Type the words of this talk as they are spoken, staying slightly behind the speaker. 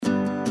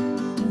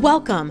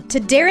Welcome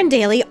to Darren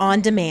Daily On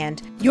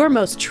Demand, your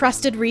most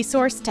trusted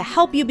resource to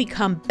help you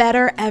become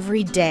better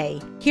every day.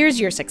 Here's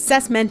your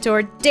success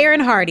mentor, Darren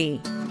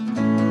Hardy.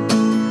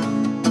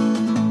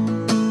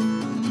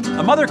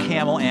 A mother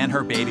camel and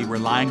her baby were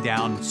lying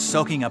down,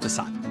 soaking up the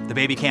sun. The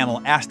baby camel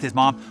asked his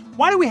mom,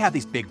 "Why do we have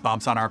these big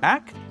bumps on our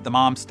back?" The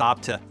mom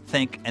stopped to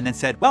think and then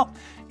said, "Well,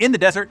 in the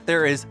desert,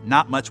 there is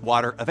not much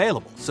water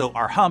available, so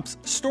our humps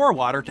store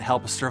water to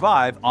help us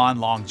survive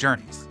on long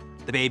journeys."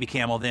 The baby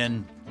camel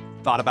then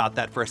thought about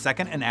that for a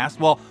second and asked,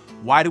 "Well,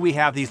 why do we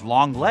have these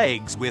long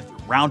legs with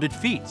rounded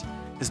feet?"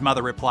 His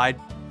mother replied,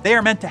 "They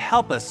are meant to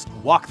help us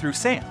walk through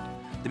sand."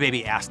 The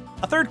baby asked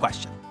a third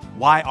question,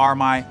 "Why are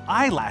my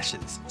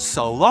eyelashes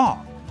so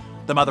long?"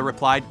 The mother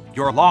replied,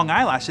 "Your long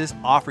eyelashes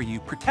offer you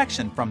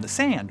protection from the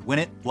sand when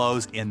it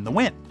blows in the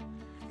wind."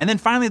 And then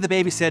finally the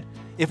baby said,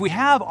 "If we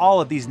have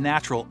all of these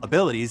natural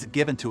abilities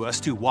given to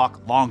us to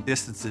walk long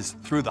distances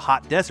through the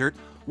hot desert,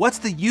 what's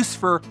the use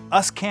for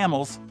us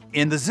camels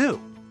in the zoo?"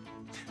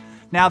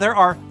 Now, there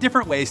are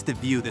different ways to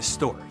view this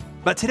story,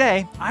 but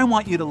today I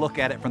want you to look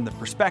at it from the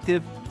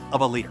perspective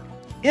of a leader.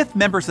 If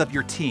members of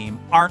your team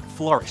aren't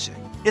flourishing,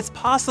 it's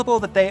possible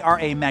that they are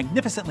a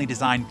magnificently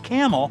designed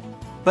camel,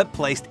 but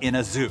placed in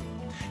a zoo.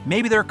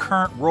 Maybe their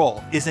current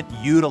role isn't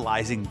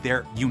utilizing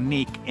their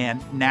unique and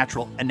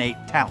natural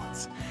innate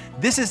talents.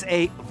 This is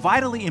a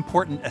vitally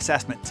important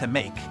assessment to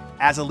make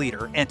as a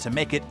leader and to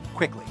make it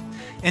quickly.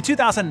 In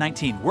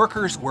 2019,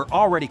 workers were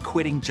already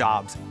quitting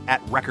jobs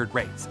at record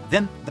rates.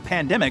 Then the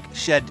pandemic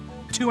shed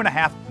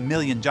 2.5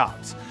 million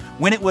jobs.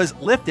 When it was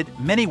lifted,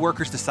 many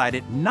workers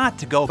decided not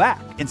to go back.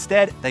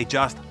 Instead, they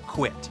just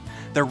quit.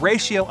 The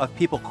ratio of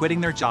people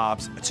quitting their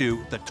jobs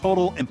to the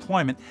total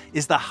employment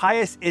is the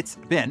highest it's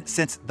been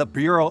since the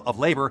Bureau of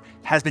Labor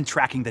has been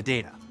tracking the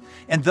data.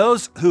 And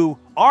those who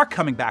are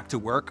coming back to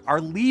work are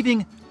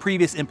leaving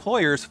previous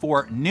employers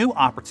for new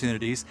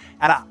opportunities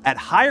at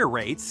higher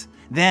rates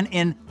than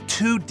in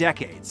 2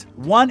 decades.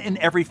 1 in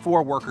every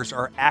 4 workers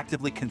are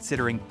actively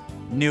considering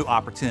new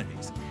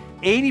opportunities.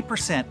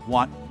 80%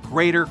 want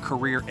greater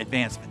career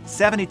advancement.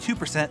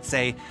 72%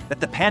 say that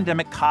the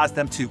pandemic caused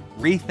them to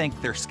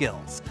rethink their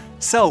skills.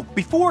 So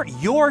before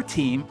your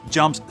team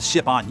jumps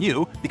ship on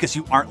you because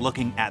you aren't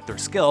looking at their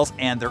skills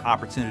and their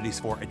opportunities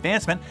for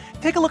advancement,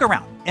 take a look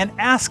around and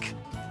ask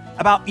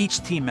about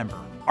each team member.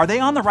 Are they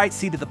on the right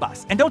seat of the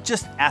bus? And don't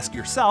just ask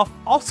yourself,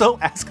 also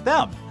ask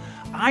them.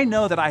 I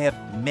know that I have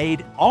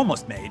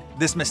almost made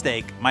this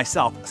mistake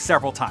myself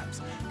several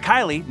times.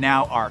 Kylie,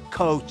 now our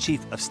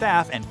co-chief of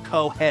staff and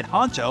co-head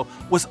honcho,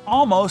 was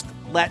almost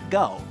let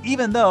go,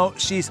 even though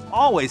she's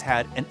always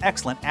had an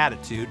excellent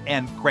attitude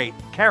and great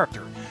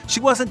character. She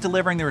wasn't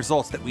delivering the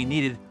results that we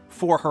needed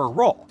for her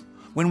role.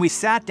 When we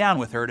sat down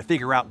with her to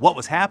figure out what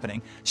was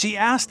happening, she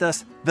asked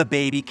us the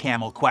baby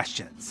camel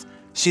questions.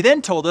 She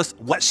then told us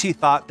what she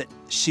thought that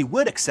she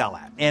would excel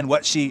at and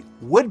what she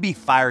would be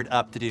fired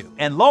up to do.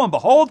 And lo and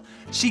behold,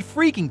 she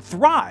freaking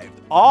thrived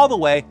all the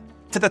way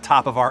to the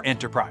top of our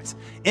enterprise.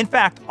 In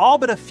fact, all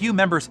but a few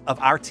members of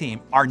our team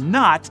are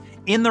not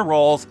in the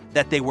roles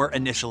that they were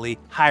initially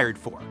hired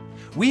for.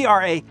 We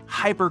are a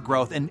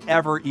hyper-growth and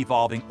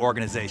ever-evolving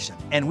organization,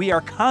 and we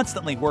are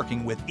constantly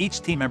working with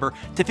each team member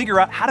to figure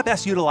out how to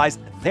best utilize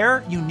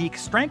their unique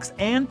strengths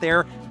and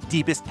their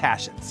deepest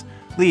passions.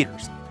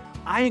 Leaders,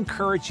 I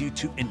encourage you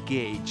to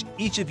engage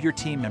each of your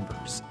team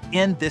members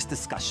in this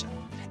discussion.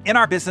 In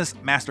our business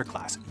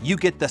masterclass, you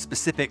get the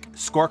specific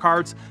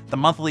scorecards, the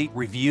monthly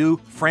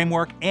review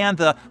framework, and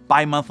the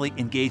bi-monthly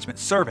engagement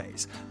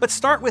surveys. But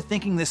start with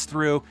thinking this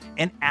through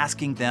and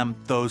asking them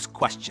those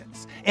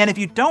questions. And if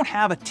you don't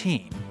have a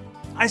team,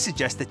 I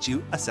suggest that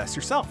you assess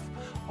yourself.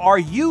 Are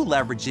you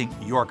leveraging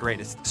your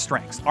greatest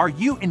strengths? Are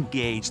you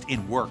engaged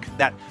in work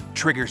that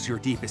triggers your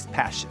deepest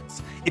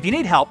passions? If you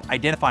need help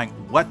identifying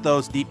what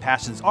those deep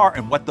passions are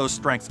and what those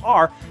strengths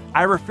are,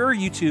 I refer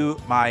you to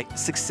my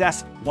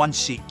Success One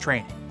Sheet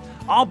training.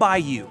 I'll buy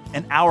you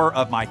an hour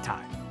of my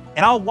time,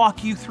 and I'll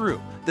walk you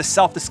through the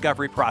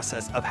self-discovery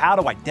process of how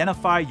to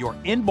identify your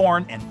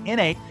inborn and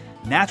innate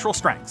natural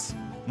strengths.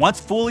 Once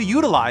fully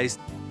utilized,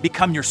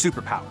 become your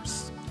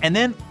superpowers. And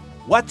then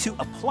what to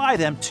apply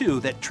them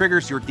to that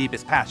triggers your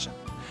deepest passion.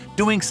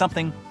 Doing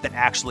something that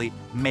actually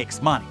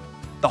makes money.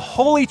 The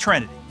Holy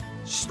Trinity,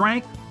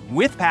 strength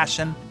with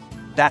passion,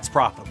 that's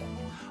profitable.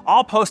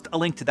 I'll post a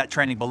link to that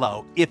training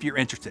below if you're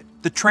interested.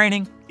 The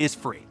training is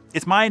free.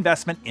 It's my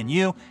investment in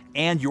you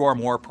and your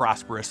more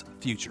prosperous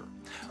future.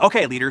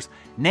 Okay, leaders,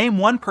 name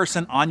one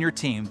person on your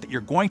team that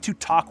you're going to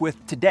talk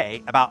with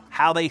today about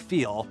how they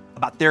feel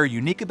about their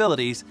unique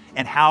abilities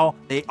and how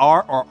they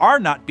are or are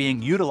not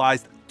being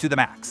utilized to the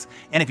max.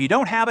 And if you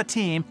don't have a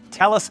team,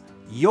 tell us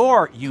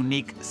your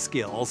unique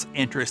skills,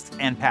 interests,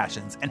 and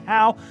passions and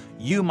how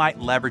you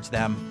might leverage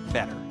them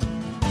better.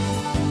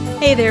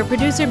 Hey there,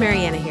 producer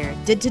Mariana here.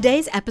 Did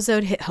today's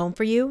episode hit home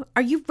for you?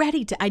 Are you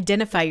ready to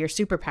identify your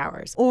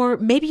superpowers? Or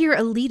maybe you're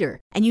a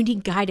leader and you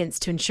need guidance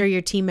to ensure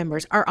your team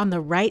members are on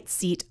the right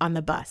seat on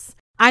the bus.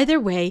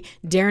 Either way,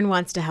 Darren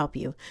wants to help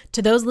you.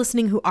 To those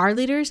listening who are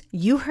leaders,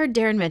 you heard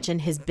Darren mention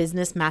his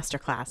business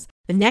masterclass.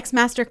 The next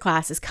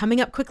masterclass is coming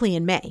up quickly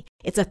in May.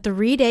 It's a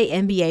 3-day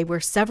MBA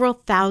where several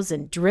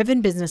thousand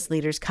driven business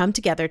leaders come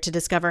together to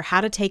discover how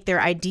to take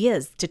their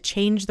ideas to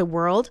change the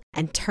world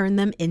and turn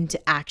them into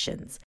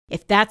actions.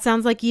 If that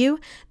sounds like you,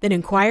 then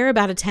inquire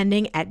about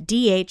attending at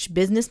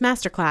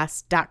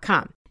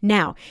dhbusinessmasterclass.com.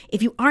 Now,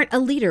 if you aren't a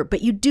leader, but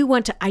you do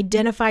want to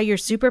identify your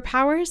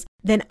superpowers,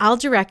 then I'll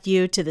direct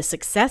you to the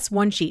Success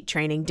One-Sheet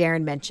training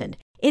Darren mentioned.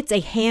 It's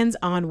a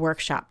hands-on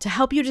workshop to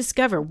help you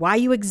discover why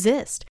you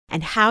exist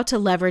and how to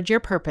leverage your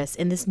purpose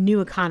in this new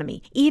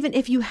economy, even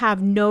if you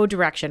have no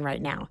direction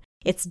right now.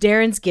 It's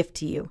Darren's gift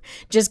to you.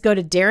 Just go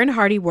to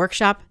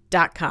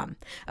DarrenHardyWorkshop.com.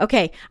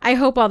 Okay, I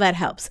hope all that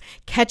helps.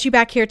 Catch you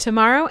back here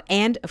tomorrow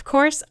and, of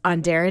course,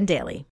 on Darren Daily.